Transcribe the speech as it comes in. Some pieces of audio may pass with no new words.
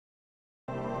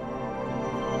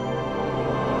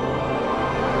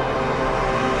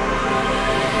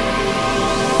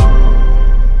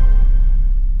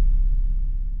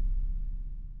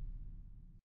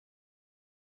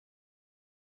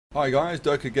Hi guys,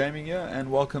 Durka Gaming here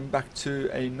and welcome back to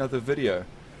another video.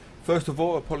 First of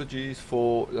all, apologies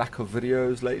for lack of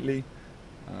videos lately.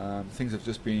 Things have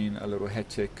just been a little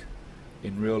hectic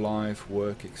in real life,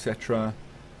 work, etc.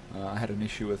 I had an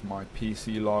issue with my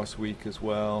PC last week as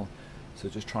well, so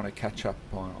just trying to catch up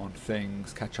on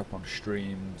things, catch up on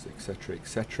streams, etc,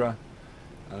 etc.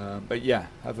 But yeah,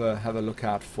 have a look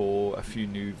out for a few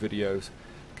new videos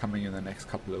coming in the next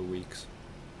couple of weeks.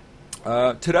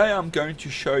 Today I'm going to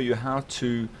show you how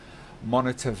to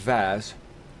monitor VAS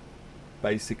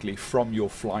basically from your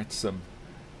flight sim.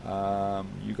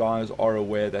 You guys are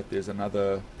aware that there's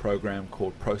another program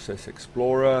called Process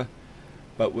Explorer,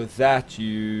 but with that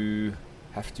you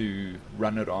have to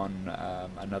run it on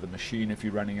another machine if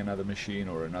you're running another machine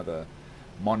or another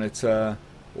monitor,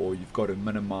 or you've got to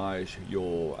minimize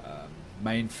your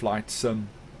main flight sim,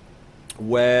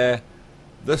 where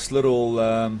this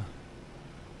little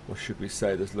what should we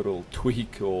say, this little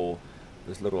tweak or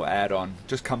this little add-on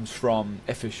just comes from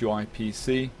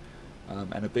FSUIPC,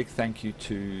 and a big thank you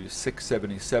to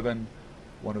 677,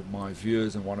 one of my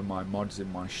viewers and one of my mods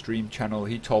in my stream channel.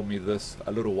 He told me this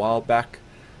a little while back.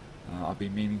 I've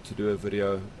been meaning to do a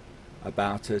video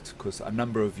about it because a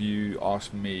number of you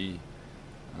asked me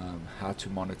how to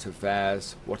monitor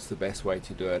VAS, what's the best way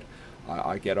to do it.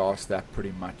 I get asked that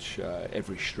pretty much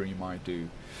every stream I do,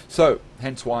 so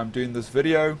hence why I'm doing this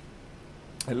video.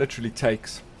 It literally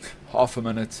takes half a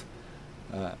minute,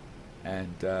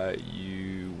 and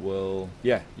you will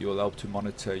help to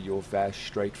monitor your VAS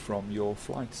straight from your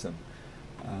flight sim.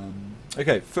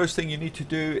 Okay, first thing you need to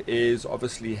do is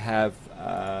obviously have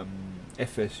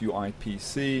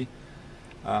FSUIPC.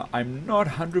 I'm not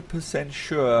 100%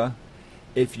 sure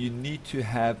if you need to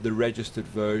have the registered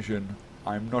version.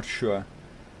 I'm not sure.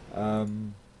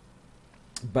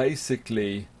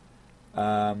 Basically,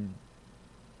 I've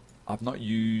not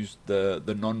used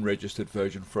the non-registered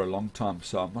version for a long time,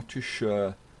 so I'm not too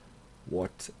sure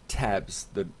what tabs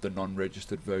the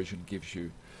non-registered version gives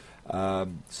you.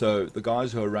 So the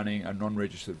guys who are running a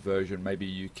non-registered version, maybe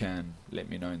you can let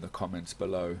me know in the comments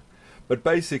below. But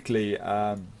basically,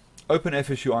 open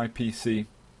FSUIPC,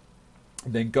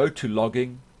 then go to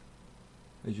logging.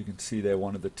 As you can see there,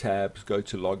 one of the tabs, go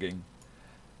to logging.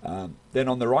 Then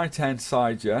on the right hand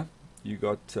side here, you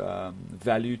got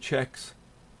value checks.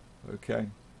 Okay,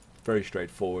 very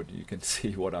straightforward. You can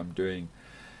see what I'm doing.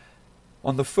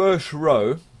 On the first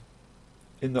row,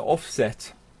 in the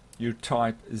offset, you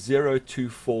type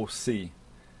 024C,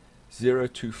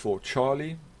 024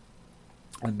 Charlie,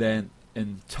 and then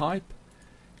in type,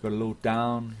 you've got a little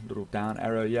down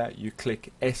arrow here. You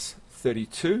click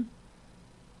S32.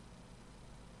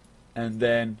 And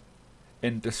then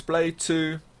in display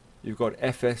 2 you've got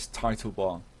FS title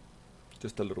bar,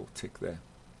 just a little tick there.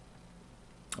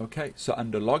 Okay, so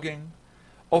under logging,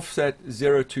 offset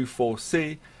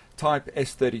 024C, type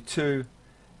S32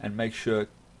 and make sure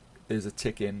there's a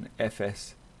tick in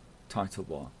FS title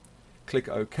bar. Click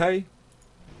OK,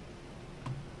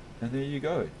 and there you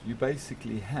go. You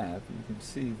basically have, you can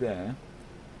see there,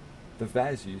 the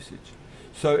VAS usage.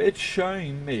 So it's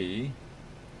showing me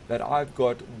that I've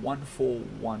got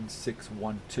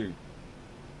 141612.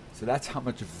 So that's how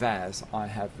much VAS I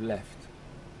have left.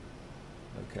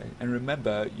 Okay, and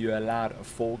remember, you're allowed a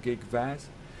 4 gig VAS.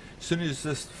 As soon as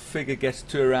this figure gets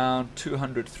to around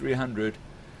 200, 300,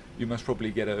 you must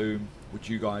probably get a Oom, which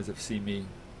you guys have seen me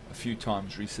a few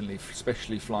times recently,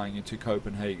 especially flying into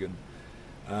Copenhagen.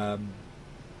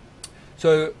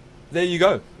 So there you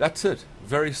go. That's it.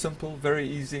 Very simple, very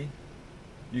easy.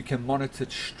 You can monitor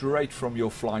it straight from your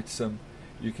flight sim.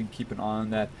 You can keep an eye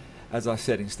on that. As I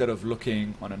said, instead of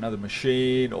looking on another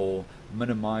machine or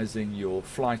minimizing your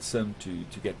flight sim to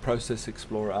get Process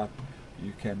Explorer up,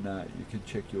 you can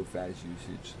check your VAS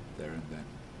usage there and then.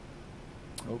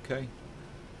 Okay,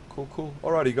 cool.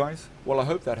 Alrighty guys, well I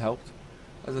hope that helped.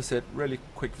 As I said, really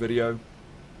quick video.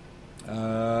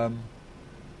 Let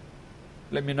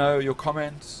me know your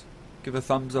comments, give a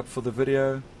thumbs up for the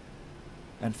video,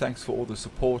 and thanks for all the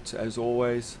support as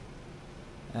always,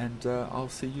 and I'll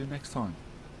see you next time.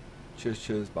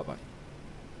 Cheers, bye bye.